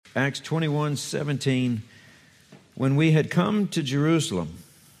Acts 21:17. When we had come to Jerusalem,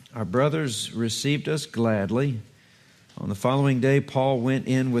 our brothers received us gladly. On the following day, Paul went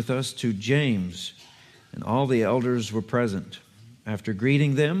in with us to James, and all the elders were present. After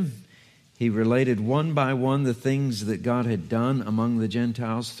greeting them, he related one by one the things that God had done among the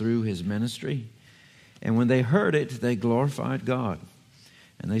Gentiles through his ministry. And when they heard it, they glorified God.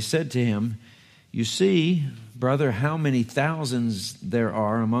 And they said to him, "You see, brother, how many thousands there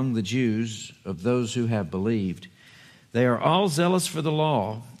are among the Jews of those who have believed. They are all zealous for the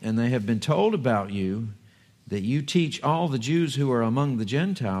law, and they have been told about you that you teach all the Jews who are among the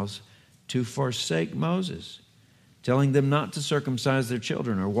Gentiles to forsake Moses, telling them not to circumcise their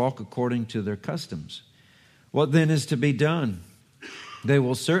children or walk according to their customs. What then is to be done? They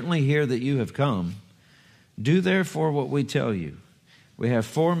will certainly hear that you have come. Do therefore what we tell you. We have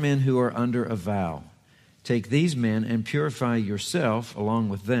 4 men who are under a vow. Take these men and purify yourself along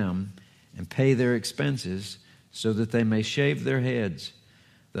with them and pay their expenses so that they may shave their heads.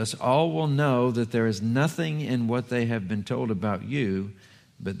 Thus all will know that there is nothing in what they have been told about you,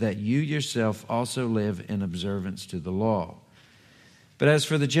 but that you yourself also live in observance to the law. But as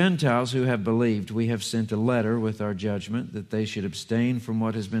for the Gentiles who have believed, we have sent a letter with our judgment that they should abstain from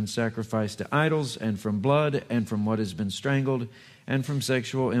what has been sacrificed to idols and from blood and from what has been strangled and from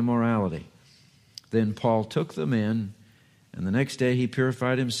sexual immorality." Then Paul took them in, and the next day he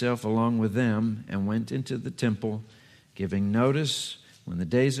purified himself along with them and went into the temple, giving notice when the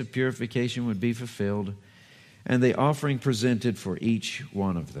days of purification would be fulfilled, and the offering presented for each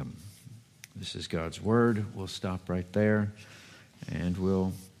one of them. This is God's word. We'll stop right there, and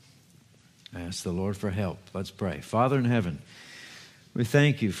we'll ask the Lord for help. Let's pray. Father in heaven, we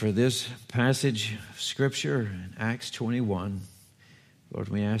thank you for this passage of Scripture in Acts 21. Lord,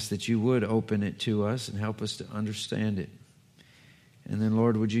 we ask that you would open it to us and help us to understand it. And then,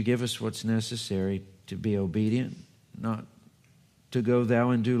 Lord, would you give us what's necessary to be obedient, not to go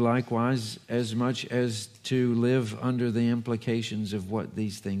thou and do likewise, as much as to live under the implications of what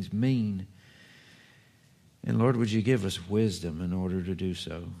these things mean. And Lord, would you give us wisdom in order to do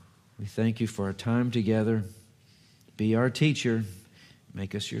so? We thank you for our time together. Be our teacher.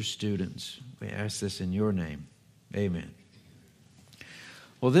 Make us your students. We ask this in your name. Amen.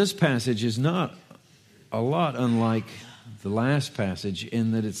 Well, this passage is not a lot unlike the last passage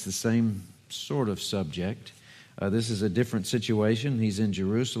in that it's the same sort of subject. This is a different situation. He's in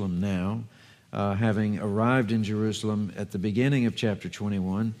Jerusalem now, having arrived in Jerusalem at the beginning of chapter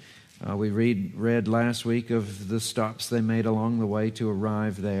 21. We read last week of the stops they made along the way to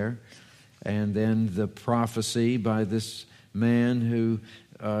arrive there, and then the prophecy by this man who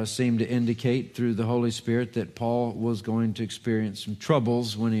seemed to indicate through the Holy Spirit that Paul was going to experience some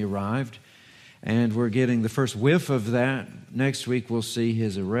troubles when he arrived. And we're getting the first whiff of that. Next week we'll see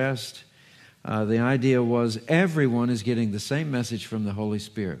his arrest. The idea was everyone is getting the same message from the Holy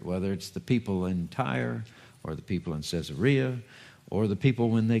Spirit, whether it's the people in Tyre or the people in Caesarea or the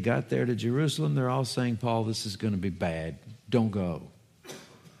people when they got there to Jerusalem. They're all saying, "Paul, this is going to be bad. Don't go."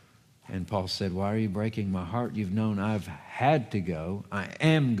 And Paul said, "Why are you breaking my heart? You've known I've had to go. I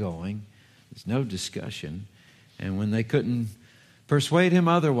am going." There's no discussion. And when they couldn't persuade him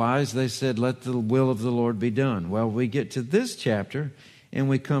otherwise, they said, "Let the will of the Lord be done." Well, we get to this chapter, and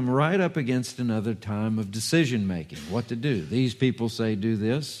we come right up against another time of decision making. What to do? These people say, "Do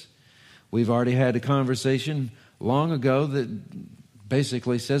this." We've already had a conversation long ago that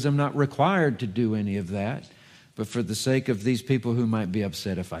basically says I'm not required to do any of that. But for the sake of these people who might be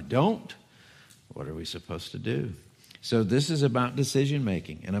upset if I don't, what are we supposed to do? So this is about decision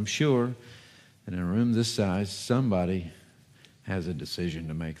making. And I'm sure that in a room this size, somebody has a decision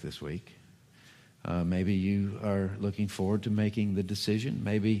to make this week. Maybe you are looking forward to making the decision.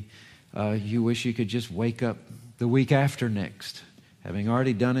 Maybe you wish you could just wake up the week after next. Having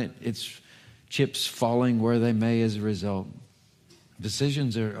already done it, it's chips falling where they may as a result.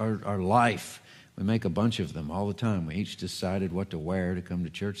 Decisions are life. We make a bunch of them all the time. We each decided what to wear to come to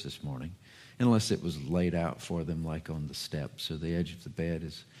church this morning, unless it was laid out for them like on the steps or the edge of the bed.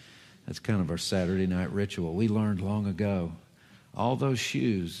 That's kind of our Saturday night ritual. We learned long ago, all those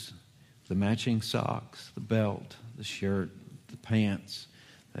shoes, the matching socks, the belt, the shirt, the pants,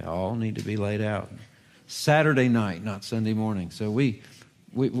 they all need to be laid out. Saturday night, not Sunday morning. So we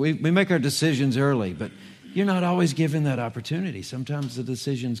make our decisions early, but you're not always given that opportunity. Sometimes the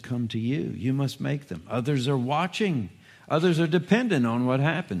decisions come to you. You must make them. Others are watching. Others are dependent on what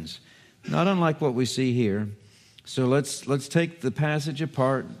happens. Not unlike what we see here. So let's take the passage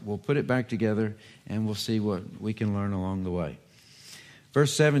apart. We'll put it back together, and we'll see what we can learn along the way.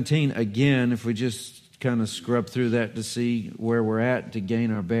 Verse 17, again, if we just kind of scrub through that to see where we're at, to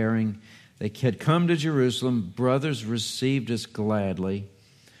gain our bearing. They had come to Jerusalem. Brothers received us gladly.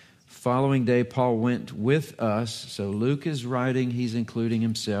 Following day, Paul went with us. So Luke is writing. He's including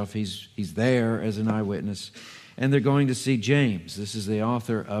himself. He's there as an eyewitness. And they're going to see James. This is the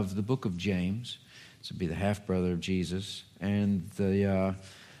author of the book of James. This would be the half-brother of Jesus and the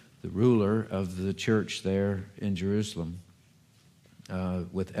ruler of the church there in Jerusalem,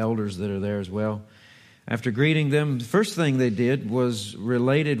 with elders that are there as well. After greeting them, the first thing they did was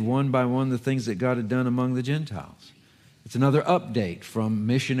related one by one the things that God had done among the Gentiles. It's another update from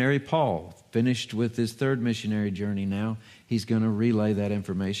missionary Paul, finished with his third missionary journey now. He's going to relay that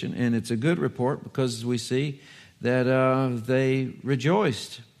information, and it's a good report because we see that they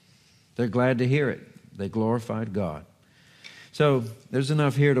rejoiced. They're glad to hear it. They glorified God. So there's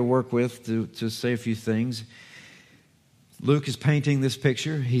enough here to work with to say a few things. Luke is painting this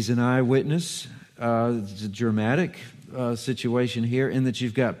picture. He's an eyewitness. It's a dramatic situation here in that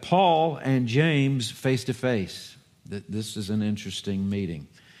you've got Paul and James face to face. This is an interesting meeting.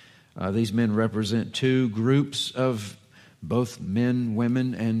 These men represent two groups of both men,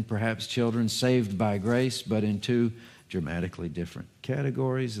 women, and perhaps children saved by grace, but in two dramatically different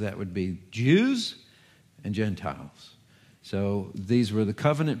categories. That would be Jews and Gentiles. So these were the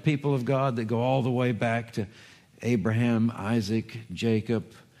covenant people of God that go all the way back to Abraham, Isaac, Jacob,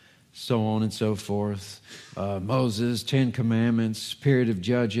 so on and so forth. Moses, 10 Commandments, period of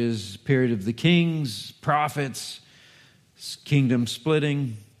Judges, period of the kings, prophets, kingdom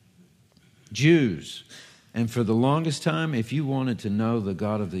splitting, Jews. And for the longest time, if you wanted to know the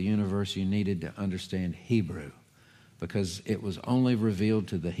God of the universe, you needed to understand Hebrew, because it was only revealed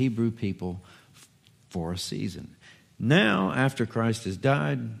to the Hebrew people for a season. Now, after Christ has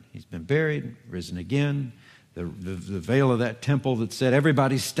died, he's been buried, risen again, the veil of that temple that said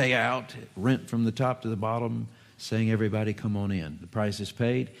everybody stay out, rent from the top to the bottom, saying everybody come on in. The price is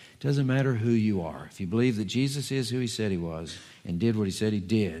paid. It doesn't matter who you are. If you believe that Jesus is who he said he was and did what he said he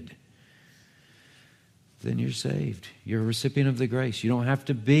did, then you're saved. You're a recipient of the grace. You don't have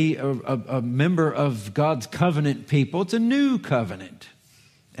to be a member of God's covenant people. It's a new covenant.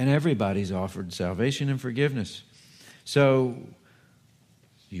 And everybody's offered salvation and forgiveness. So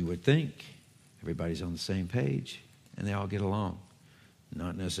you would think everybody's on the same page and they all get along.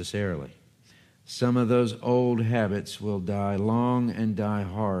 Not necessarily. Some of those old habits will die long and die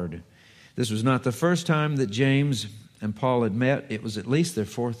hard. This was not the first time that James and Paul had met. It was at least their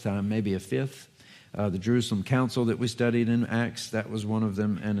fourth time, maybe a fifth. The Jerusalem Council that we studied in Acts, that was one of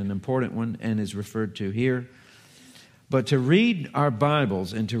them, and an important one, and is referred to here. But to read our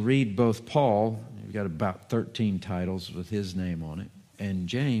Bibles and to read both Paul, we've got about 13 titles with his name on it, and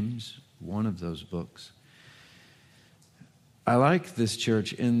James, one of those books. I like this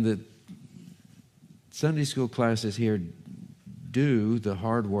church in that Sunday school classes here do the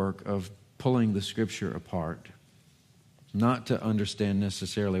hard work of pulling the Scripture apart. Not to understand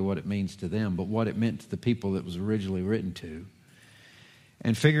necessarily what it means to them, but what it meant to the people that was originally written to.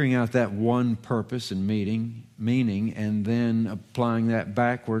 And figuring out that one purpose and meaning, and then applying that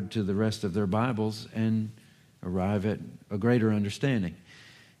backward to the rest of their Bibles and arrive at a greater understanding.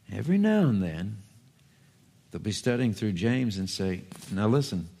 Every now and then, they'll be studying through James and say, now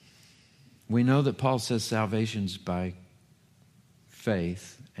listen, we know that Paul says salvation's by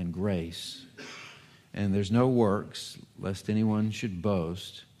faith and grace, and there's no works, lest anyone should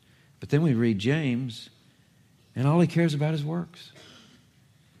boast. But then we read James, and all he cares about is works.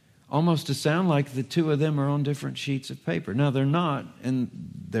 Almost to sound like the two of them are on different sheets of paper. Now, they're not, and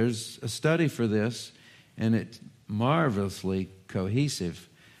there's a study for this, and it's marvelously cohesive.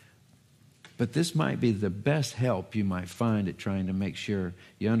 But this might be the best help you might find at trying to make sure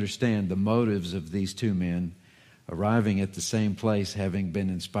you understand the motives of these two men arriving at the same place, having been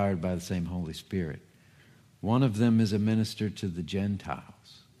inspired by the same Holy Spirit. One of them is a minister to the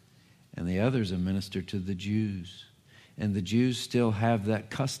Gentiles, and the other is a minister to the Jews. And the Jews still have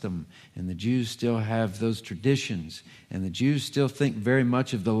that custom, and the Jews still have those traditions, and the Jews still think very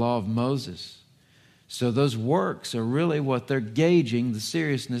much of the law of Moses. So those works are really what they're gauging the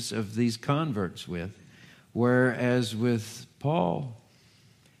seriousness of these converts with. Whereas with Paul,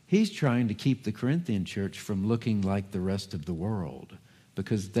 he's trying to keep the Corinthian church from looking like the rest of the world,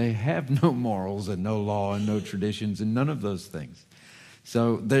 because they have no morals and no law and no traditions and none of those things.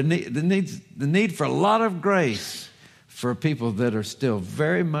 So the need for a lot of grace for people that are still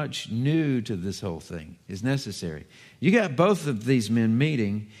very much new to this whole thing is necessary. You got both of these men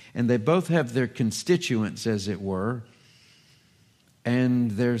meeting, and they both have their constituents, as it were,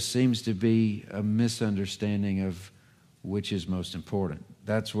 and there seems to be a misunderstanding of which is most important.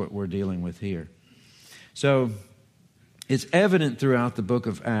 That's what we're dealing with here. So it's evident throughout the book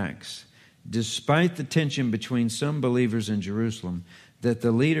of Acts, despite the tension between some believers in Jerusalem, that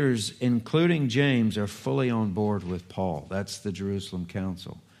the leaders, including James, are fully on board with Paul. That's the Jerusalem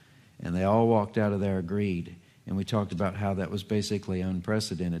Council. And they all walked out of there agreed. And we talked about how that was basically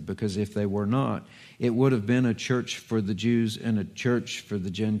unprecedented, because if they were not, it would have been a church for the Jews and a church for the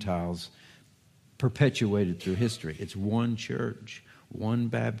Gentiles perpetuated through history. It's one church, one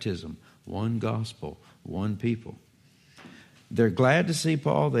baptism, one gospel, one people. They're glad to see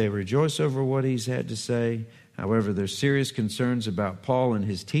Paul. They rejoice over what he's had to say. However, there's serious concerns about Paul and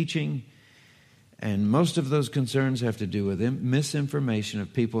his teaching. And most of those concerns have to do with misinformation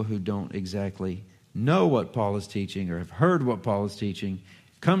of people who don't exactly know what Paul is teaching or have heard what Paul is teaching,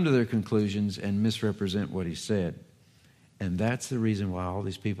 come to their conclusions and misrepresent what he said. And that's the reason why all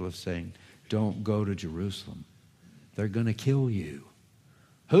these people are saying, don't go to Jerusalem. They're going to kill you.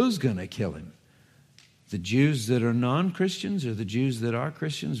 Who's going to kill him? The Jews that are non-Christians or the Jews that are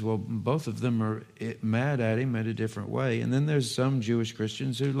Christians? Well, both of them are mad at him in a different way. And then there's some Jewish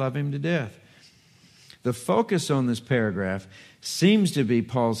Christians who love him to death. The focus on this paragraph seems to be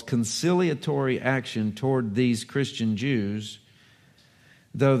Paul's conciliatory action toward these Christian Jews.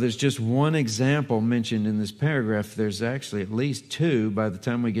 Though there's just one example mentioned in this paragraph, there's actually at least two. By the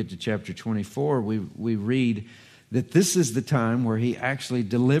time we get to chapter 24, we read that this is the time where he actually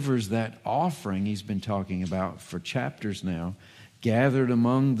delivers that offering he's been talking about for chapters now, gathered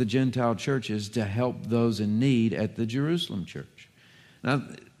among the Gentile churches to help those in need at the Jerusalem church. Now,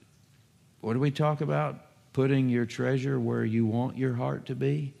 what do we talk about? Putting your treasure where you want your heart to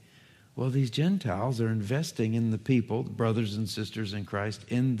be? Well, these Gentiles are investing in the people, the brothers and sisters in Christ,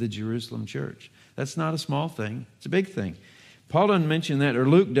 in the Jerusalem church. That's not a small thing. It's a big thing. Paul doesn't mention that, or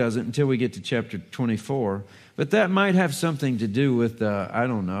Luke doesn't, until we get to chapter 24. But that might have something to do with,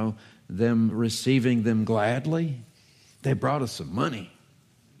 them receiving them gladly. They brought us some money.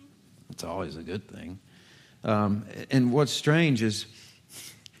 It's always a good thing. And what's strange is,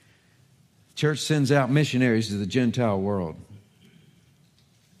 church sends out missionaries to the Gentile world.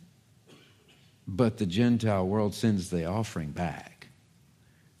 But the Gentile world sends the offering back.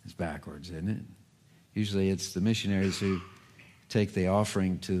 It's backwards, isn't it? Usually it's the missionaries who take the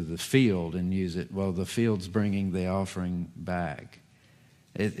offering to the field and use it. Well, the field's bringing the offering back.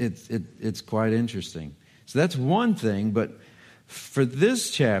 It's quite interesting. So that's one thing, but for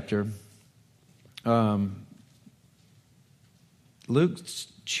this chapter, Luke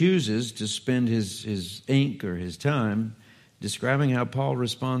chooses to spend his ink or his time describing how Paul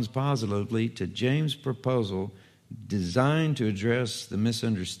responds positively to James' proposal designed to address the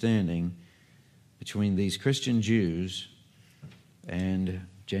misunderstanding between these Christian Jews and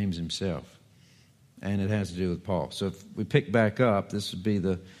James himself. And it has to do with Paul. So if we pick back up, this would be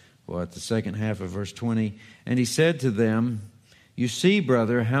the second half of verse 20. And he said to them, "You see,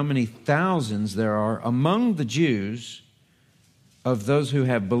 brother, how many thousands there are among the Jews of those who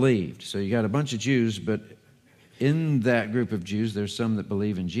have believed." So you got a bunch of Jews, but in that group of Jews, there's some that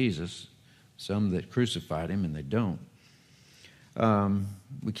believe in Jesus, some that crucified him, and they don't.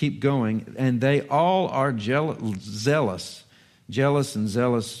 We keep going. And they all are zealous. Jealous and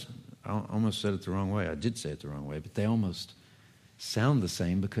zealous, I almost said it the wrong way. I did say it the wrong way, but they almost sound the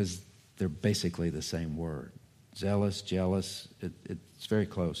same because they're basically the same word. Zealous, jealous, it's very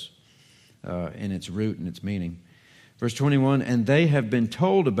close in its root and its meaning. Verse 21, and they have been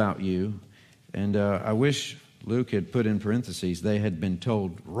told about you, and I wish Luke had put in parentheses, they had been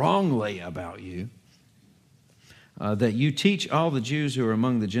told wrongly about you, that you teach all the Jews who are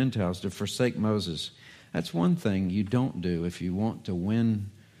among the Gentiles to forsake Moses. That's one thing you don't do if you want to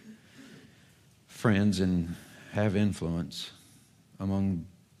win friends and have influence among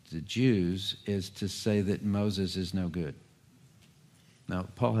the Jews, is to say that Moses is no good. Now,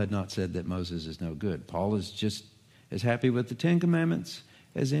 Paul had not said that Moses is no good. Paul is just as happy with the Ten Commandments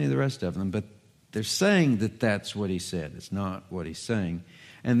as any of the rest of them, but they're saying that that's what he said. It's not what he's saying.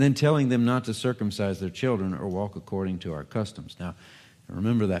 And then telling them not to circumcise their children or walk according to our customs. Now,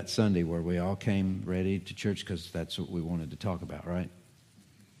 remember that Sunday where we all came ready to church because that's what we wanted to talk about, right?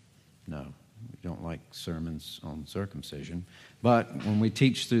 No, we don't like sermons on circumcision. But when we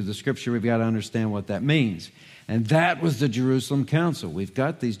teach through the Scripture, we've got to understand what that means. And that was the Jerusalem Council. We've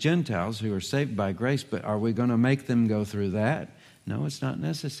got these Gentiles who are saved by grace, but are we going to make them go through that? No, it's not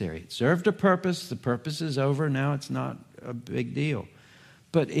necessary. It served a purpose. The purpose is over. Now it's not a big deal.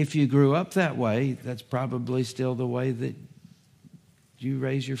 But if you grew up that way, that's probably still the way that you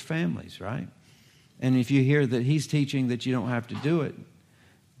raise your families, right? And if you hear that he's teaching that you don't have to do it,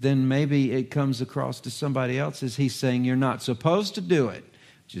 then maybe it comes across to somebody else as he's saying you're not supposed to do it.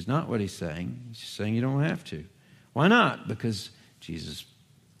 which is not what he's saying. He's just saying you don't have to. Why not? Because Jesus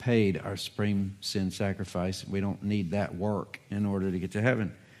paid our supreme sin sacrifice. We don't need that work in order to get to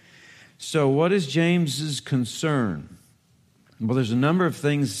heaven. So what is James's concern? Well, there's a number of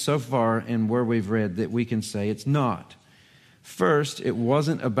things so far in where we've read that we can say it's not. First, it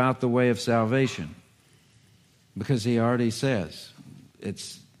wasn't about the way of salvation, because he already says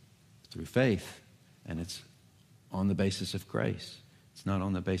it's through faith and it's on the basis of grace. It's not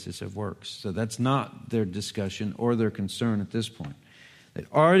on the basis of works. So that's not their discussion or their concern at this point.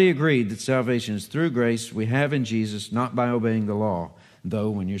 They've already agreed that salvation is through grace we have in Jesus, not by obeying the law,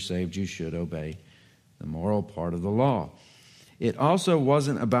 though when you're saved you should obey the moral part of the law. It also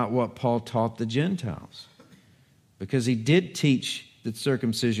wasn't about what Paul taught the Gentiles, because he did teach that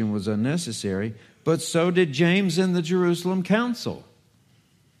circumcision was unnecessary, but so did James and the Jerusalem Council.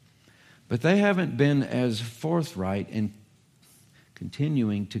 But they haven't been as forthright in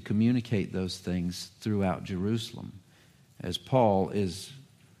continuing to communicate those things throughout Jerusalem, as Paul is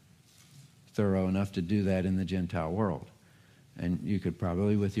thorough enough to do that in the Gentile world. And you could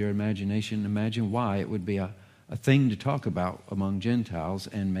probably, with your imagination, imagine why it would be a thing to talk about among Gentiles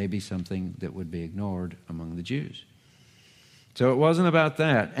and maybe something that would be ignored among the Jews. So it wasn't about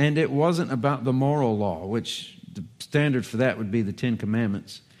that. And it wasn't about the moral law, which the standard for that would be the Ten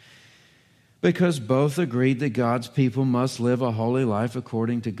Commandments, because both agreed that God's people must live a holy life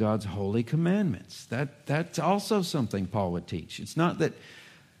according to God's holy commandments. That's also something Paul would teach. It's not that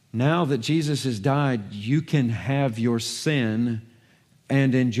now that Jesus has died, you can have your sin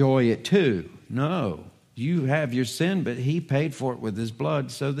and enjoy it too. No. You have your sin, but he paid for it with his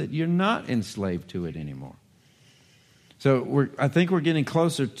blood so that you're not enslaved to it anymore. So I think we're getting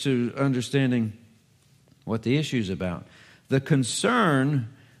closer to understanding what the issue is about. The concern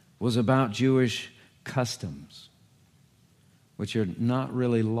was about Jewish customs, which are not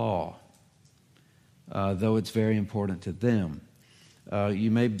really law, though it's very important to them.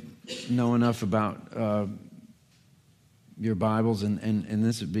 You may know enough about your Bibles, and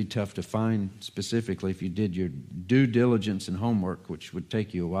this would be tough to find specifically if you did your due diligence and homework, which would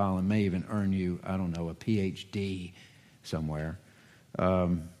take you a while and may even earn you, I don't know, a PhD somewhere.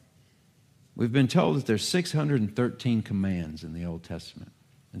 We've been told that there's 613 commands in the Old Testament.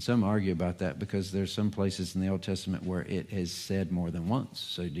 And some argue about that because there's some places in the Old Testament where it is said more than once.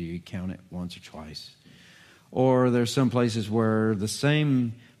 So do you count it once or twice? Or there's some places where the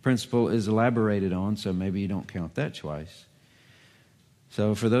same principle is elaborated on, so maybe you don't count that twice.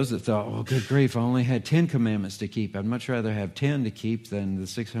 So for those that thought, oh, good grief, I only had 10 commandments to keep, I'd much rather have 10 to keep than the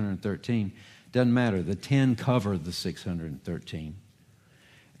 613. Doesn't matter. The 10 cover the 613.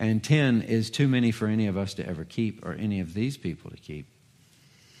 And 10 is too many for any of us to ever keep, or any of these people to keep.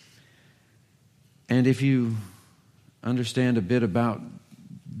 And if you understand a bit about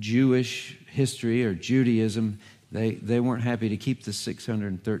Jewish history or Judaism, they weren't happy to keep the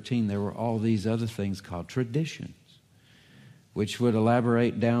 613. There were all these other things called traditions, which would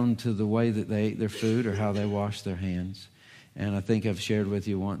elaborate down to the way that they ate their food or how they washed their hands. And I think I've shared with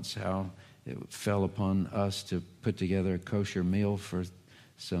you once how it fell upon us to put together a kosher meal for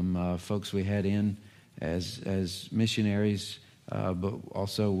some folks we had in as missionaries, but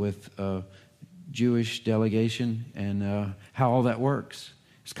also with Jewish delegation, and how all that works.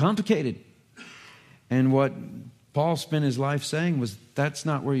 It's complicated. And what Paul spent his life saying was that's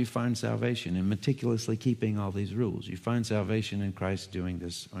not where you find salvation, in meticulously keeping all these rules. You find salvation in Christ doing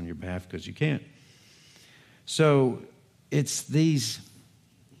this on your behalf because you can't. So it's these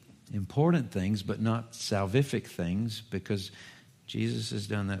important things, but not salvific things, because Jesus has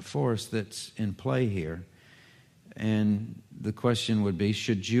done that for us, that's in play here. And the question would be,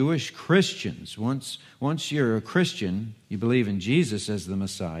 should Jewish Christians, once you're a Christian, you believe in Jesus as the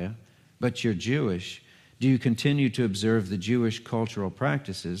Messiah, but you're Jewish, do you continue to observe the Jewish cultural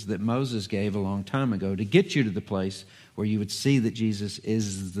practices that Moses gave a long time ago to get you to the place where you would see that Jesus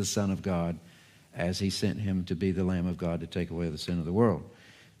is the Son of God as he sent him to be the Lamb of God to take away the sin of the world?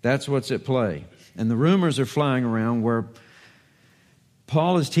 That's what's at play. And the rumors are flying around where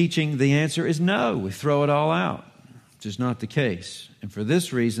Paul is teaching the answer is no, we throw it all out. Which is not the case. And for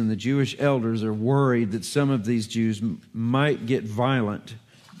this reason, the Jewish elders are worried that some of these Jews might get violent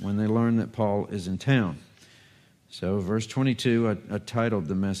when they learn that Paul is in town. So verse 22, I titled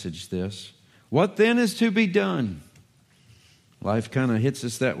the message this: what then is to be done? Life kind of hits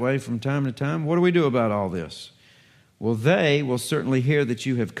us that way from time to time. What do we do about all this? Well, they will certainly hear that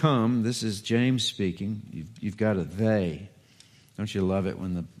you have come. This is James speaking. You've got a they. Don't you love it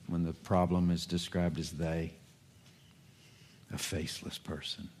when the problem is described as they? A faceless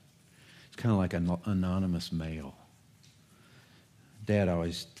person. It's kind of like an anonymous mail. Dad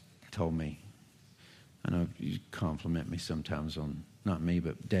always told me, I know you compliment me sometimes on, not me,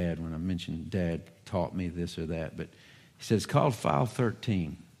 but Dad, when I mention Dad taught me this or that, but he said it's called File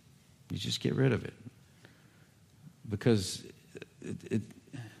 13. You just get rid of it. Because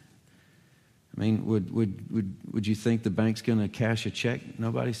would you think the bank's going to cash a check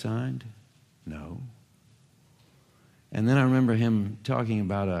nobody signed? No. And then I remember him talking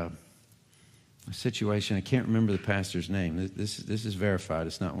about a situation. I can't remember the pastor's name. This is verified.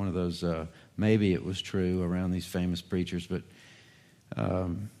 It's not one of those, maybe it was true around these famous preachers, but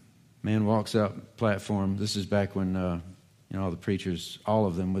man walks up platform. This is back when, all the preachers, all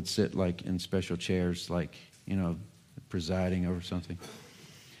of them would sit like in special chairs, like, presiding over something.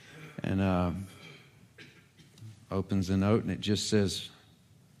 And opens the note and it just says,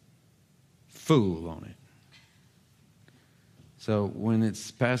 fool on it. So when it's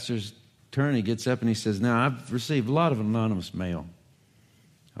pastor's turn, he gets up and he says, now, I've received a lot of anonymous mail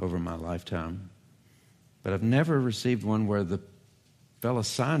over my lifetime, but I've never received one where the fella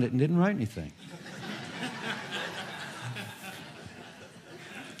signed it and didn't write anything.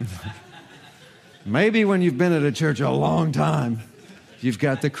 Maybe when you've been at a church a long time, you've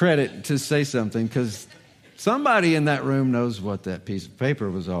got the credit to say something because somebody in that room knows what that piece of paper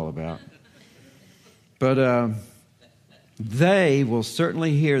was all about. But they will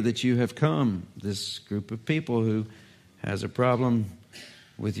certainly hear that you have come, this group of people who has a problem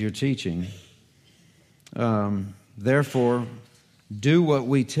with your teaching. Therefore, do what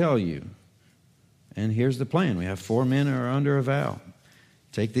we tell you. And here's the plan. We have 4 men who are under a vow.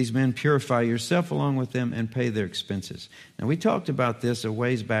 Take these men, purify yourself along with them, and pay their expenses. Now, we talked about this a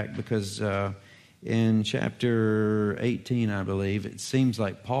ways back because in chapter 18, I believe, it seems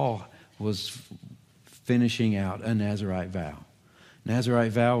like Paul was finishing out a Nazirite vow.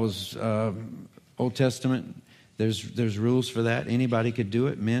 Nazirite vow was Old Testament. There's rules for that. Anybody could do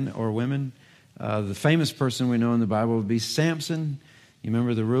it, men or women. The famous person we know in the Bible would be Samson. You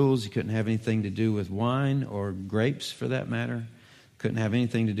remember the rules? He couldn't have anything to do with wine or grapes, for that matter. Couldn't have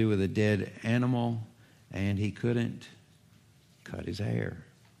anything to do with a dead animal, and he couldn't cut his hair.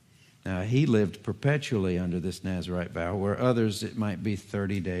 Now, he lived perpetually under this Nazirite vow, where others it might be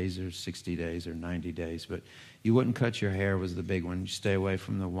 30 days or 60 days or 90 days, but you wouldn't cut your hair was the big one. You stay away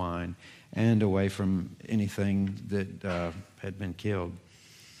from the wine and away from anything that had been killed.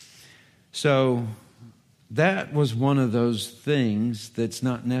 So that was one of those things that's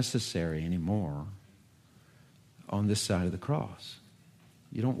not necessary anymore on this side of the cross.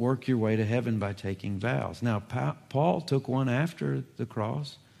 You don't work your way to heaven by taking vows. Now, Paul took one after the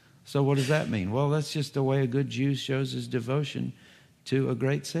cross. So what does that mean? Well, that's just the way a good Jew shows his devotion to a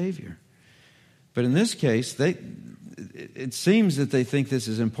great Savior. But in this case, it seems that they think this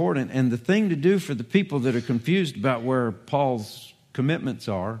is important. And the thing to do for the people that are confused about where Paul's commitments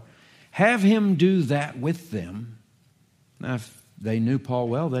are, have him do that with them. Now, if they knew Paul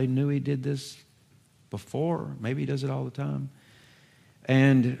well, they knew he did this before. Maybe he does it all the time.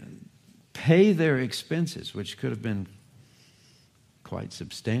 And pay their expenses, which could have been quite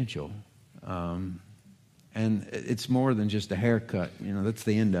substantial. And it's more than just a haircut. That's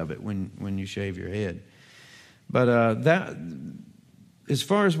the end of it when you shave your head. But that, as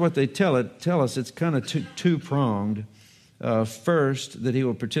far as what they tell us, it's kind of two-pronged. First, that he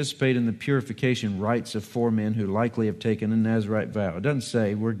will participate in the purification rites of 4 men who likely have taken a Nazirite vow. It doesn't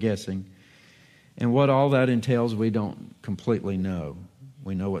say, we're guessing. And what all that entails, we don't completely know.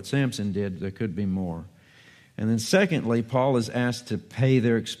 We know what Samson did. There could be more. And then secondly, Paul is asked to pay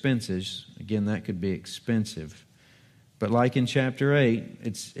their expenses. Again, that could be expensive. But like in chapter 8,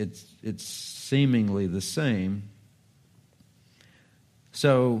 it's seemingly the same.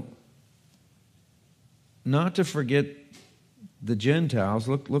 So, not to forget the Gentiles,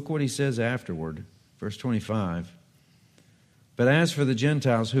 look what he says afterward, verse 25. But as for the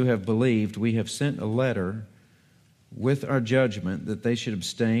Gentiles who have believed, we have sent a letter with our judgment that they should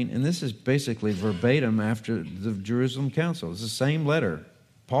abstain. And this is basically verbatim after the Jerusalem Council. It's the same letter.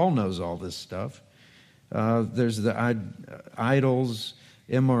 Paul knows all this stuff. There's the idols,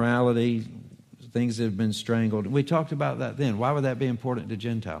 immorality, things that have been strangled. We talked about that then. Why would that be important to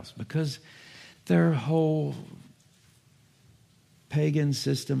Gentiles? Because their whole pagan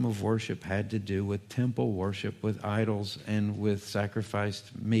system of worship had to do with temple worship, with idols, and with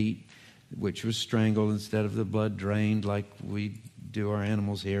sacrificed meat, which was strangled instead of the blood drained like we do our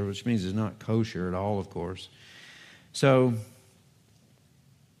animals here, which means it's not kosher at all, of course. So,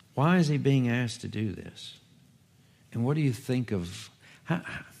 why is he being asked to do this? And what do you think of, I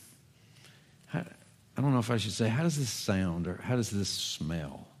don't know if I should say, how does this sound or how does this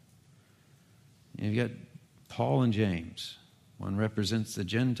smell? You've got Paul and James, One represents the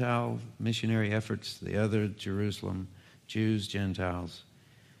Gentile missionary efforts, the other Jerusalem, Jews, Gentiles.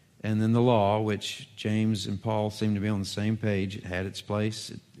 And then the law, which James and Paul seem to be on the same page. It had its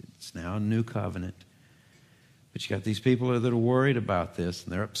place. It's now a new covenant. But you got these people that are worried about this,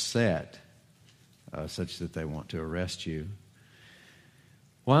 and they're upset, such that they want to arrest you.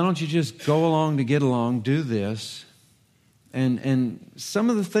 Why don't you just go along to get along, do this? And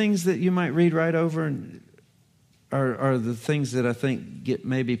some of the things that you might read right over are the things that I think get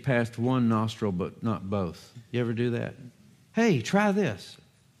maybe past one nostril, but not both. You ever do that? Hey, try this.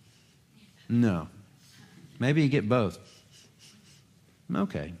 No. Maybe you get both.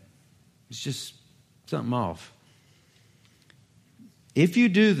 Okay. It's just something off. If you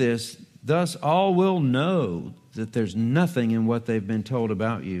do this, thus all will know that there's nothing in what they've been told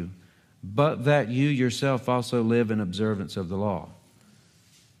about you, but that you yourself also live in observance of the law.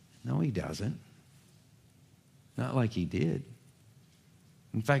 No, he doesn't. Not like he did.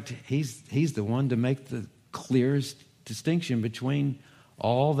 In fact, he's the one to make the clearest distinction between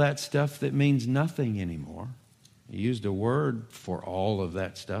all that stuff that means nothing anymore. He used a word for all of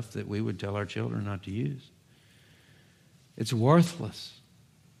that stuff that we would tell our children not to use. It's worthless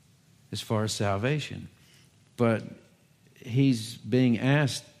as far as salvation. But he's being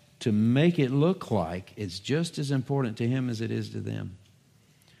asked to make it look like it's just as important to him as it is to them.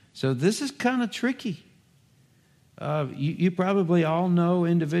 So this is kind of tricky. You probably all know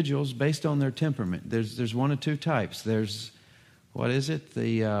individuals based on their temperament. There's one of two types. There's, what is it?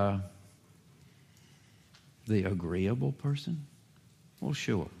 The agreeable person? Well,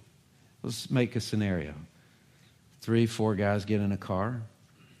 sure. Let's make a scenario. 3-4 guys get in a car.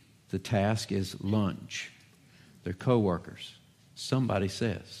 The task is lunch. They're co-workers. Somebody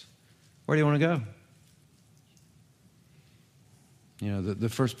says, where do you want to go? You know, the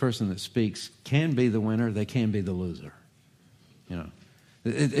first person that speaks can be the winner. They can be the loser. You know,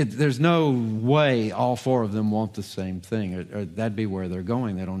 there's no way all 4 of them want the same thing. Or that'd be where they're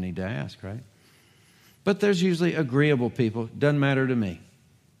going. They don't need to ask, right? But there's usually agreeable people. Doesn't matter to me.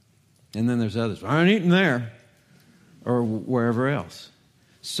 And then there's others. I ain't eating there. Or wherever else.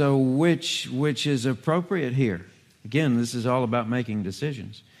 So which is appropriate here? Again, this is all about making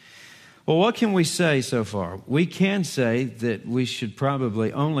decisions. Well, what can we say so far? We can say that we should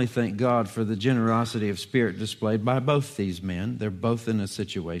probably only thank God for the generosity of spirit displayed by both these men. They're both in a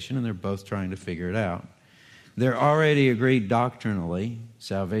situation, and they're both trying to figure it out. They're already agreed doctrinally,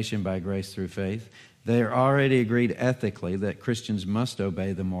 salvation by grace through faith. They're already agreed ethically that Christians must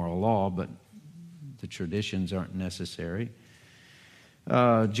obey the moral law, but the traditions aren't necessary.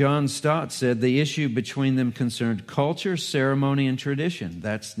 John Stott said the issue between them concerned culture, ceremony, and tradition.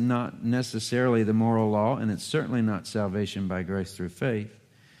 That's not necessarily the moral law, and it's certainly not salvation by grace through faith.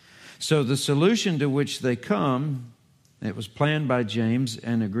 So the solution to which they come, it was planned by James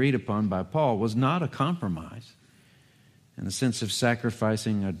and agreed upon by Paul, was not a compromise in the sense of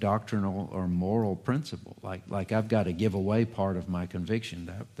sacrificing a doctrinal or moral principle, like I've got to give away part of my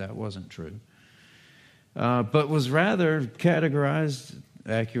conviction. That wasn't true. But was rather categorized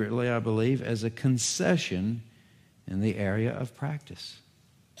accurately, I believe, as a concession in the area of practice.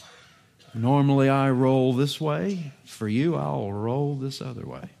 Normally I roll this way. For you, I'll roll this other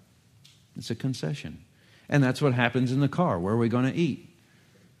way. It's a concession. And that's what happens in the car. Where are we going to eat?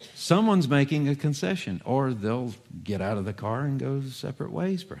 Someone's making a concession, or they'll get out of the car and go separate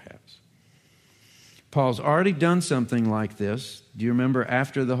ways, perhaps. Paul's already done something like this. Do you remember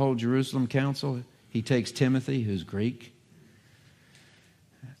after the whole Jerusalem council? He takes Timothy, who's Greek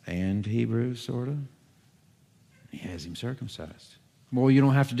and Hebrew, sort of. He has him circumcised. Well, you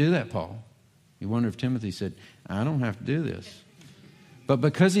don't have to do that, Paul. You wonder if Timothy said, I don't have to do this. But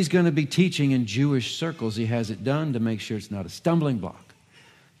because he's going to be teaching in Jewish circles, he has it done to make sure it's not a stumbling block.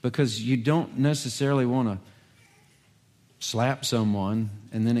 Because you don't necessarily want to slap someone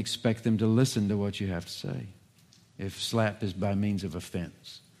and then expect them to listen to what you have to say, if slap is by means of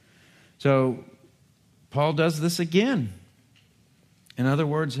offense. So Paul does this again. In other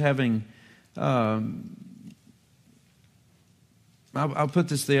words, having, I'll put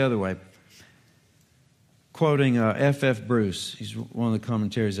this the other way. Quoting F.F. Bruce, he's one of the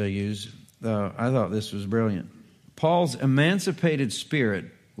commentaries I use. I thought this was brilliant. Paul's emancipated spirit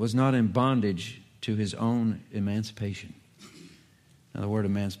was not in bondage to his own emancipation. Now, the word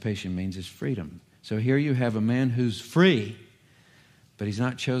emancipation means his freedom. So here you have a man who's free, but he's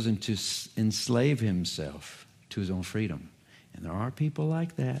not chosen to enslave himself to his own freedom. And there are people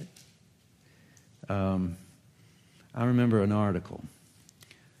like that. I remember an article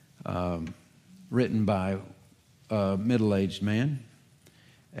written by a middle-aged man,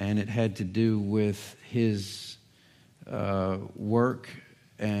 and it had to do with his work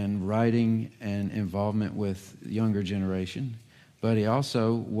and writing and involvement with the younger generation, but he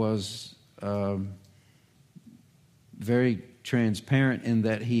also was very transparent in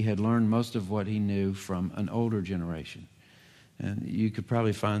that he had learned most of what he knew from an older generation. And you could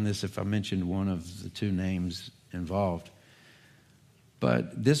probably find this if I mentioned one of the two names involved.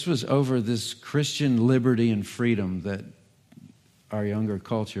 But this was over this Christian liberty and freedom that our younger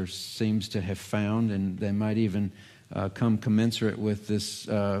culture seems to have found, and they might even come commensurate with this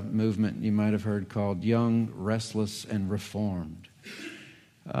movement you might have heard called Young, Restless, and Reformed.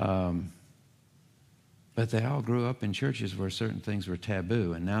 But they all grew up in churches where certain things were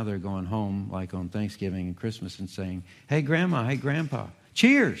taboo, and now they're going home like on Thanksgiving and Christmas and saying, "Hey, Grandma, hey, Grandpa,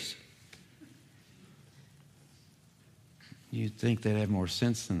 cheers." You'd think they'd have more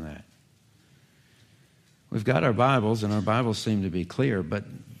sense than that. We've got our Bibles, and our Bibles seem to be clear, but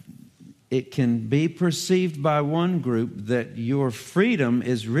it can be perceived by one group that your freedom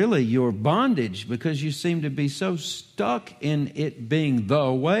is really your bondage because you seem to be so stuck in it being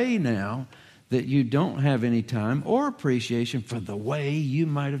the way now that you don't have any time or appreciation for the way you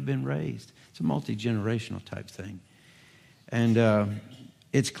might have been raised. It's a multi-generational type thing. And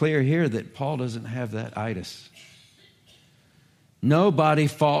it's clear here that Paul doesn't have that itis. Nobody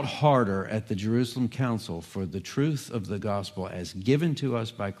fought harder at the Jerusalem Council for the truth of the gospel as given to us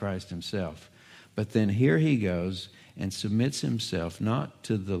by Christ himself. But then here he goes and submits himself not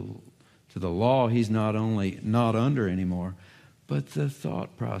to the law he's not only not under anymore, but the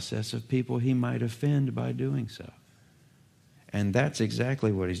thought process of people he might offend by doing so. And that's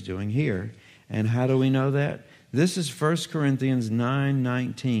exactly what he's doing here. And how do we know that? This is 1 Corinthians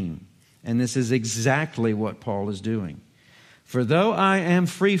 9:19. And this is exactly what Paul is doing. For though I am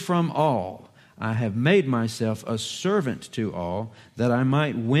free from all, I have made myself a servant to all, that I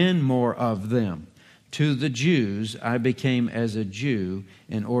might win more of them. To the Jews I became as a Jew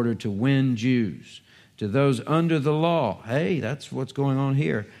in order to win Jews. To those under the law, hey, that's what's going on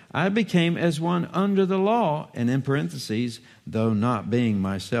here. I became as one under the law, and in parentheses, though not being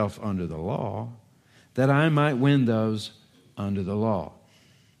myself under the law, that I might win those under the law.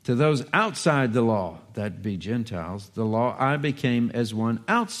 To those outside the law, that be Gentiles, the law, I became as one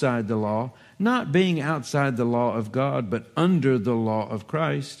outside the law, not being outside the law of God, but under the law of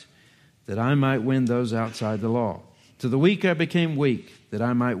Christ, that I might win those outside the law. To the weak I became weak, that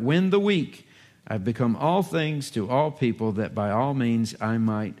I might win the weak. I've become all things to all people, that by all means I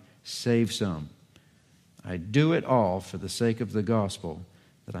might save some. I do it all for the sake of the gospel,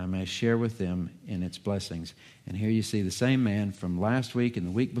 that I may share with them in its blessings. And here you see the same man from last week and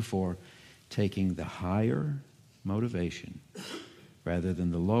the week before taking the higher motivation rather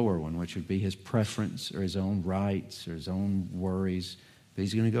than the lower one, which would be his preference or his own rights or his own worries. But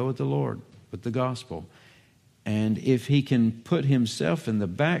he's going to go with the Lord, with the gospel. And if he can put himself in the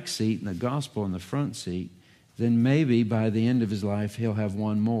back seat and the gospel in the front seat, then maybe by the end of his life he'll have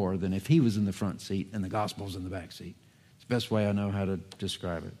one more than if he was in the front seat and the gospel's in the back seat. It's the best way I know how to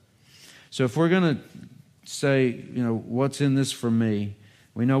describe it. So if we're going to say, what's in this for me?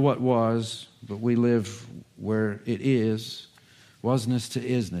 We know what was, but we live where it is. Wasness to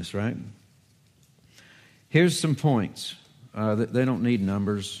isness, right? Here's some points. They don't need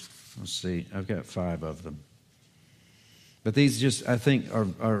numbers. Let's see. I've got 5 of them. But these just, I think,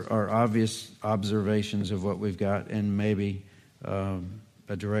 are obvious observations of what we've got and maybe a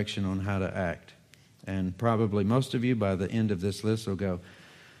direction on how to act. And probably most of you by the end of this list will go,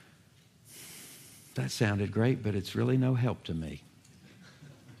 that sounded great, but it's really no help to me.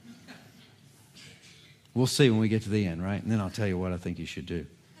 We'll see when we get to the end, right? And then I'll tell you what I think you should do.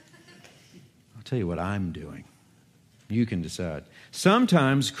 I'll tell you what I'm doing. You can decide.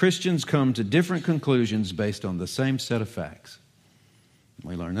 Sometimes Christians come to different conclusions based on the same set of facts.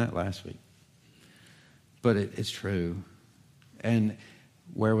 We learned that last week. But it's true. And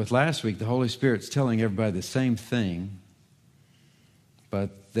where with last week, the Holy Spirit's telling everybody the same thing,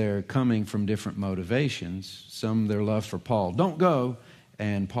 but they're coming from different motivations. Some, their love for Paul. Don't go.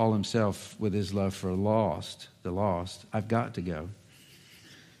 And Paul himself, with his love for the lost, I've got to go.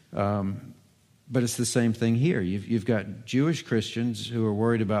 But it's the same thing here. You've got Jewish Christians who are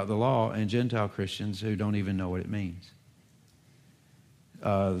worried about the law and Gentile Christians who don't even know what it means.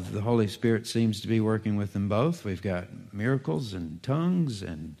 The Holy Spirit seems to be working with them both. We've got miracles and tongues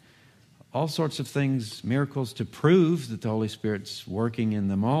and all sorts of things, miracles to prove that the Holy Spirit's working in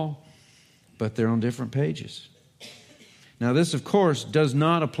them all, but they're on different pages. Now, this, of course, does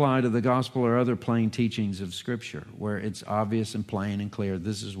not apply to the gospel or other plain teachings of Scripture, where it's obvious and plain and clear,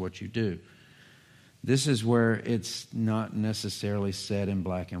 this is what you do. This is where it's not necessarily said in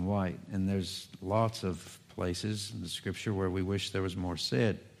black and white, and there's lots of places in the Scripture where we wish there was more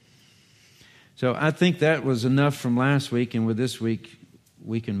said. So I think that was enough from last week, and with this week,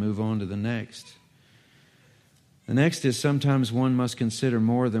 we can move on to the next. The next is sometimes one must consider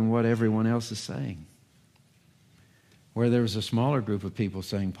more than what everyone else is saying. Where there was a smaller group of people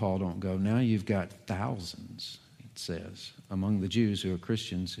saying, Paul, don't go. Now you've got thousands, it says, among the Jews who are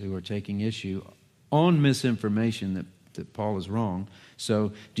Christians who are taking issue on misinformation that Paul is wrong.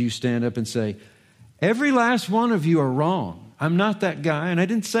 So do you stand up and say, every last one of you are wrong. I'm not that guy, and I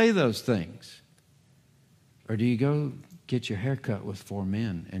didn't say those things. Or do you go get your hair cut with 4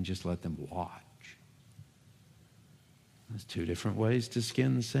 men and just let them watch? There's 2 different ways to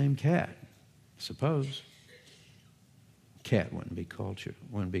skin the same cat, I suppose. Cat wouldn't be kosher,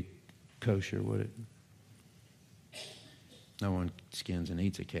 would it? No one skins and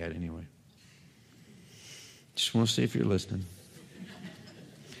eats a cat anyway. Just want to see if you're listening.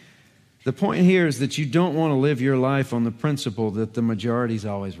 The point here is that you don't want to live your life on the principle that the majority's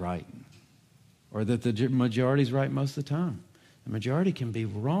always right, or that the majority's right most of the time. The majority can be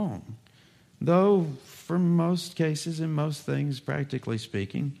wrong, though for most cases and most things, practically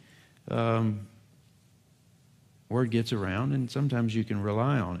speaking, word gets around, and sometimes you can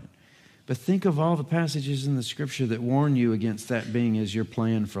rely on it. But think of all the passages in the Scripture that warn you against that being as your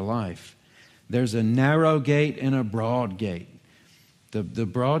plan for life. There's a narrow gate and a broad gate. The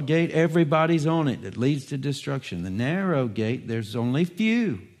broad gate, everybody's on it. It leads to destruction. The narrow gate, there's only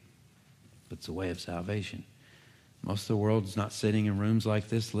few. But it's a way of salvation. Most of the world's not sitting in rooms like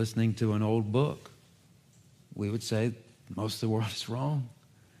this listening to an old book. We would say most of the world is wrong.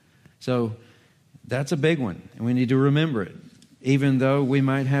 So that's a big one, and we need to remember it. Even though we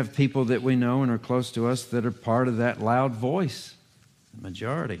might have people that we know and are close to us that are part of that loud voice, the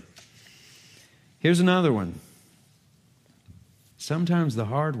majority. Here's another one. Sometimes the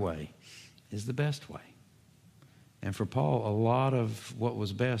hard way is the best way. And for Paul, a lot of what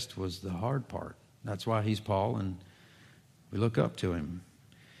was best was the hard part. That's why he's Paul, and we look up to him.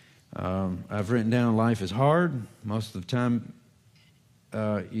 I've written down life is hard. Most of the time,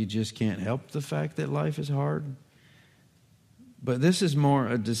 you just can't help the fact that life is hard. But this is more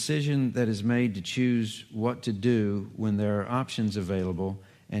a decision that is made to choose what to do when there are options available,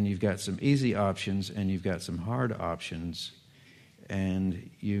 and you've got some easy options and you've got some hard options. And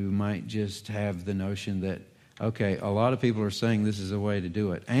you might just have the notion that, okay, a lot of people are saying this is a way to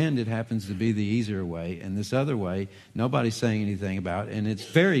do it, and it happens to be the easier way, and this other way, nobody's saying anything about, and it's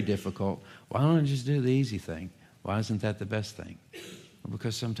very difficult. Why don't I just do the easy thing? Why isn't that the best thing? Well,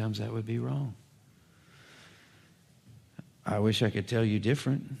 because sometimes that would be wrong. I wish I could tell you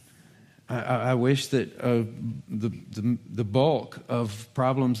different. I wish that the bulk of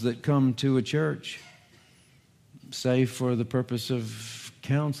problems that come to a church, say for the purpose of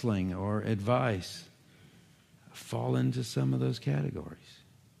counseling or advice, fall into some of those categories.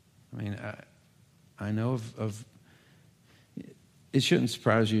 I mean, I know of it shouldn't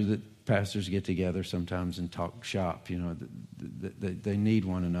surprise you that pastors get together sometimes and talk shop. You know, they need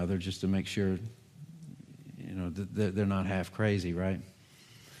one another just to make sure, you know, that they're not half crazy, right?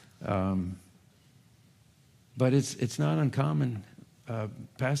 But it's not uncommon.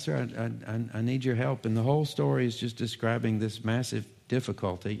 Pastor, I need your help. And the whole story is just describing this massive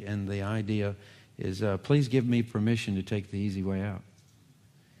difficulty, and the idea is, please give me permission to take the easy way out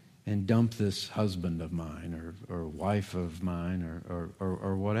and dump this husband of mine or wife of mine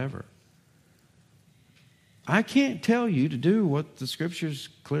or whatever. I can't tell you to do what the Scriptures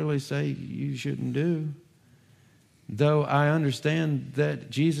clearly say you shouldn't do. Though I understand that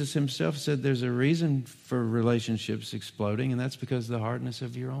Jesus himself said there's a reason for relationships exploding, and that's because of the hardness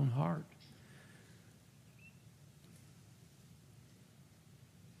of your own heart.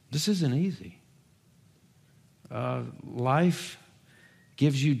 This isn't easy. Life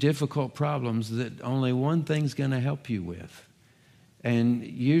gives you difficult problems that only one thing's going to help you with. And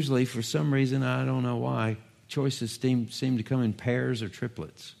usually, for some reason, I don't know why, choices seem to come in pairs or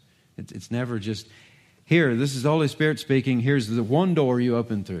triplets. It's never just, here, this is the Holy Spirit speaking, here's the one door you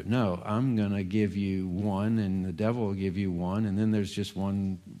open through. No, I'm going to give you one, and the devil will give you one, and then there's just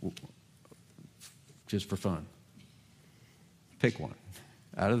one just for fun. Pick one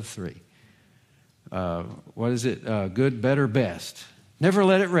out of the three. What is it? Good, better, best. Never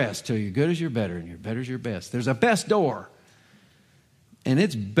let it rest till your good is your better and your better is your best. There's a best door. And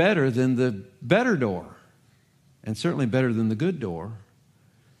it's better than the better door. And certainly better than the good door.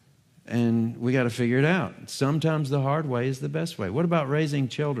 And we got to figure it out. Sometimes the hard way is the best way. What about raising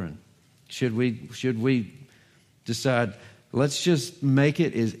children? Should we decide, let's just make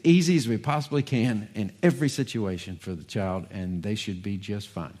it as easy as we possibly can in every situation for the child, and they should be just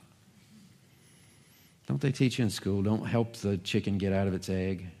fine? Don't they teach you in school, don't help the chicken get out of its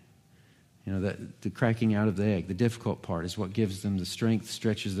egg? You know, that the cracking out of the egg, the difficult part is what gives them the strength,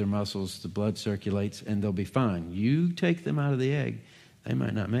 stretches their muscles, the blood circulates, and they'll be fine. You take them out of the egg, they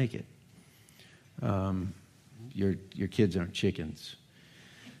might not make it. Your kids aren't chickens.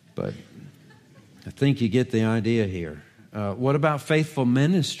 But I think you get the idea here. What about faithful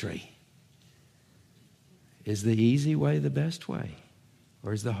ministry? Is the easy way the best way?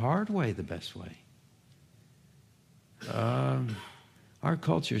 Or is the hard way the best way? Our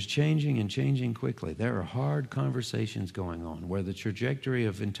culture is changing and changing quickly. There are hard conversations going on where the trajectory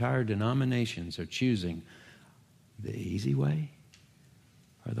of entire denominations are choosing the easy way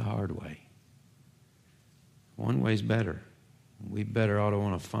or the hard way. One way's better. We better ought to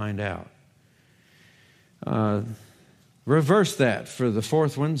want to find out. Reverse that for the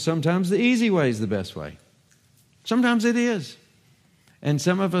fourth one. Sometimes the easy way is the best way. Sometimes it is. And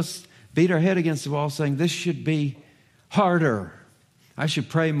some of us beat our head against the wall saying, this should be harder. I should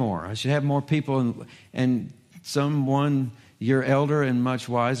pray more. I should have more people. And someone, your elder and much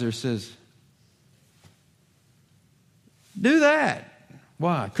wiser, says, do that.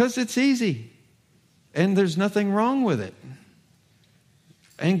 Why? Because it's easy. And there's nothing wrong with it.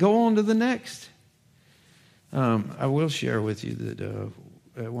 And go on to the next. I will share with you that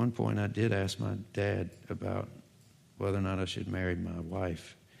at one point I did ask my dad about whether or not I should marry my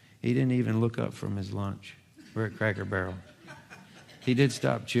wife. He didn't even look up from his lunch. We're at Cracker Barrel. He did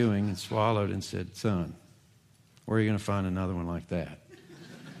stop chewing and swallowed and said, son, where are you going to find another one like that?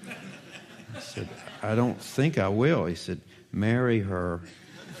 I said, I don't think I will. He said, marry her.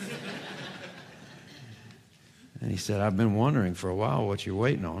 And he said, I've been wondering for a while what you're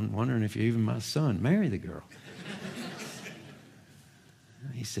waiting on, wondering if you're even my son. Marry the girl.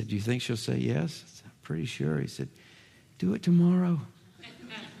 He said, do you think she'll say yes? I said, I'm pretty sure. He said, do it tomorrow. He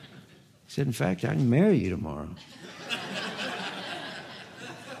said, in fact, I can marry you tomorrow.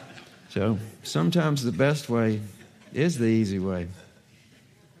 So sometimes the best way is the easy way.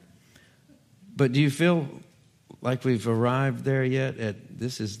 But do you feel like we've arrived there yet?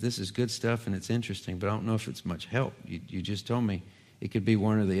 This is good stuff and it's interesting, but I don't know if it's much help. You just told me it could be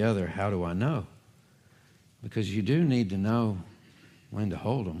one or the other. How do I know? Because you do need to know when to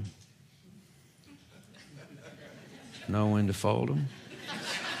hold them, know when to fold them,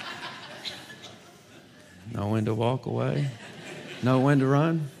 know when to walk away, know when to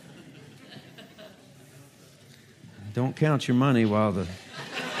run. Don't count your money while the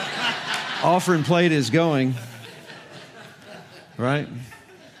offering plate is going. Right?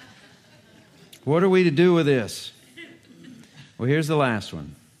 What are we to do with this? Well, here's the last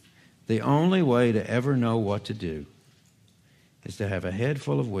one. The only way to ever know what to do is to have a head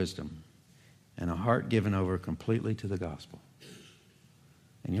full of wisdom and a heart given over completely to the gospel.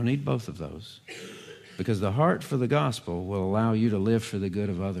 And you'll need both of those, because the heart for the gospel will allow you to live for the good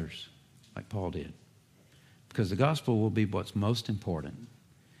of others, like Paul did. Because the gospel will be what's most important.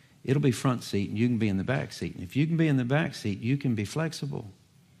 It'll be front seat and you can be in the back seat. And if you can be in the back seat, you can be flexible,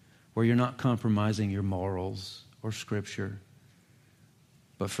 where you're not compromising your morals or scripture,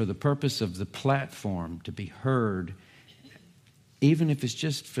 but for the purpose of the platform to be heard, even if it's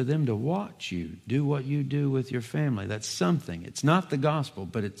just for them to watch you do what you do with your family. That's something. It's not the gospel,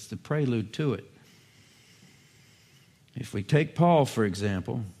 but it's the prelude to it. If we take Paul, for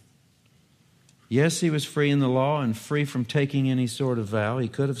example, yes, he was free in the law and free from taking any sort of vow. He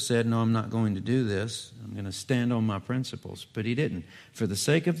could have said, no, I'm not going to do this. I'm going to stand on my principles. But he didn't. For the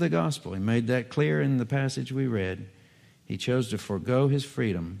sake of the gospel, he made that clear in the passage we read. He chose to forego his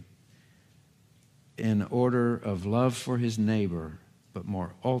freedom in order of love for his neighbor, but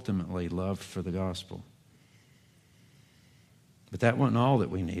more ultimately love for the gospel. But that wasn't all that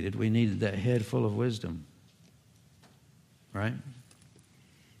we needed. We needed that head full of wisdom. Right?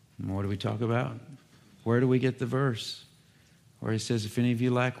 And what do we talk about? Where do we get the verse where he says, if any of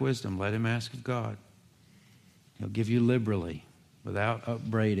you lack wisdom, let him ask of God. He'll give you liberally, without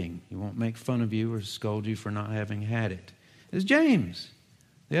upbraiding. He won't make fun of you or scold you for not having had it. It's James,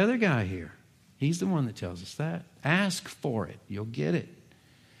 the other guy here. He's the one that tells us that. Ask for it. You'll get it.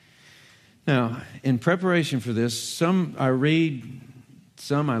 Now, in preparation for this, some I read,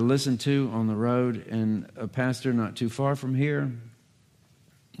 some I listen to on the road, and a pastor not too far from here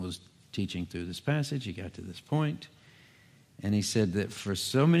was teaching through this passage. He got to this point, and he said that for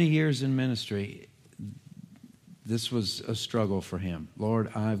so many years in ministry, this was a struggle for him.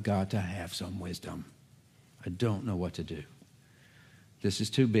 Lord, I've got to have some wisdom. I don't know what to do. This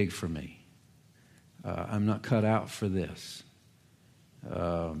is too big for me. I'm not cut out for this.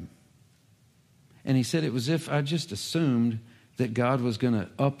 And he said it was if I just assumed that God was going to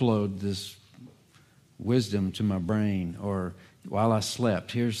upload this wisdom to my brain, or while I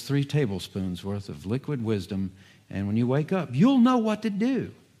slept, here's 3 tablespoons worth of liquid wisdom, and when you wake up, you'll know what to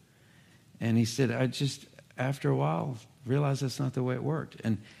do. And he said, I just, after a while, realized that's not the way it worked.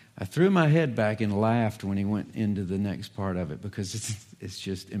 And I threw my head back and laughed when he went into the next part of it, because it's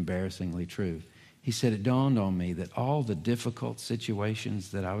just embarrassingly true. He said, it dawned on me that all the difficult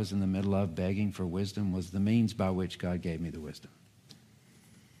situations that I was in the middle of begging for wisdom was the means by which God gave me the wisdom.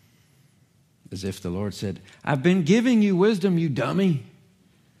 As if the Lord said, I've been giving you wisdom, you dummy,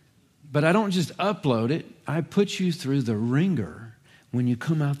 but I don't just upload it. I put you through the ringer. When you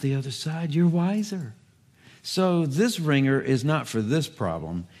come out the other side, you're wiser. So this ringer is not for this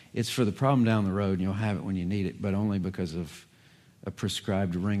problem. It's for the problem down the road, and you'll have it when you need it, but only because of a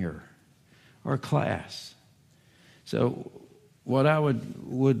prescribed ringer or a class. So what I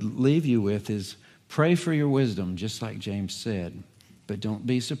would leave you with is pray for your wisdom, just like James said. But don't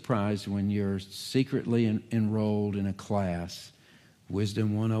be surprised when you're secretly enrolled in a class,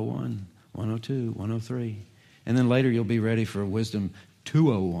 Wisdom 101, 102, 103. And then later you'll be ready for Wisdom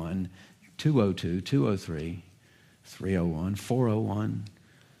 201, 202, 203, 301, 401,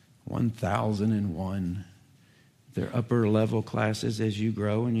 1001. They're upper level classes as you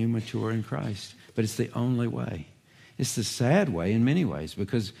grow and you mature in Christ. But it's the only way. It's the sad way in many ways,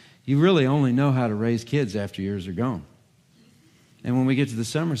 because you really only know how to raise kids after years are gone. And when we get to the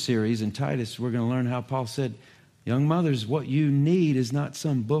summer series in Titus, we're going to learn how Paul said, young mothers, what you need is not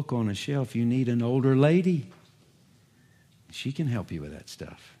some book on a shelf. You need an older lady. She can help you with that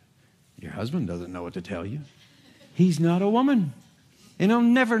stuff. Your husband doesn't know what to tell you. He's not a woman, and he'll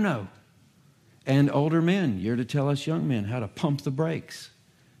never know. And older men, you're to tell us young men how to pump the brakes,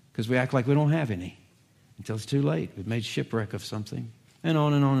 because we act like we don't have any until it's too late. We've made shipwreck of something, and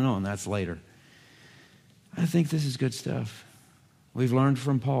on and on and on. That's later. I think this is good stuff. We've learned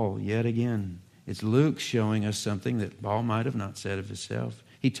from Paul yet again. It's Luke showing us something that Paul might have not said of himself.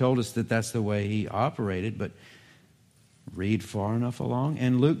 He told us that that's the way he operated, but read far enough along,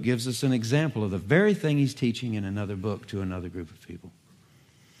 and Luke gives us an example of the very thing he's teaching in another book to another group of people.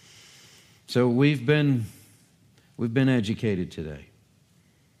 So we've been educated today,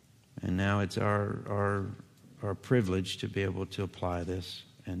 and now it's our privilege to be able to apply this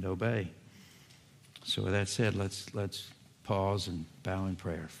and obey. So with that said, let's pause and bow in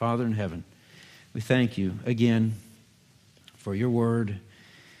prayer. Father in heaven, we thank you again for your word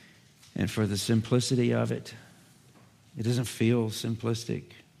and for the simplicity of it. It doesn't feel simplistic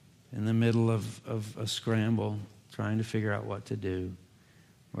in the middle of a scramble, trying to figure out what to do,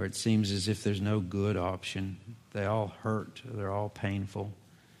 where it seems as if there's no good option. They all hurt. They're all painful.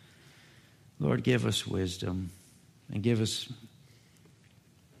 Lord, give us wisdom, and give us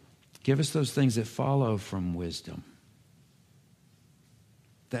those things that follow from wisdom.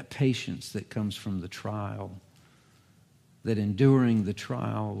 That patience that comes from the trial, that enduring the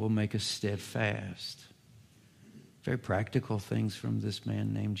trial will make us steadfast. Very practical things from this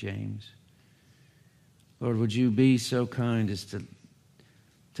man named James. Lord, would you be so kind as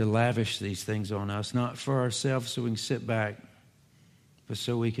to lavish these things on us, not for ourselves so we can sit back, but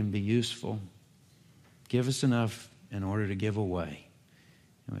so we can be useful. Give us enough in order to give away.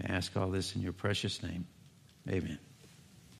 And we ask all this in your precious name. Amen.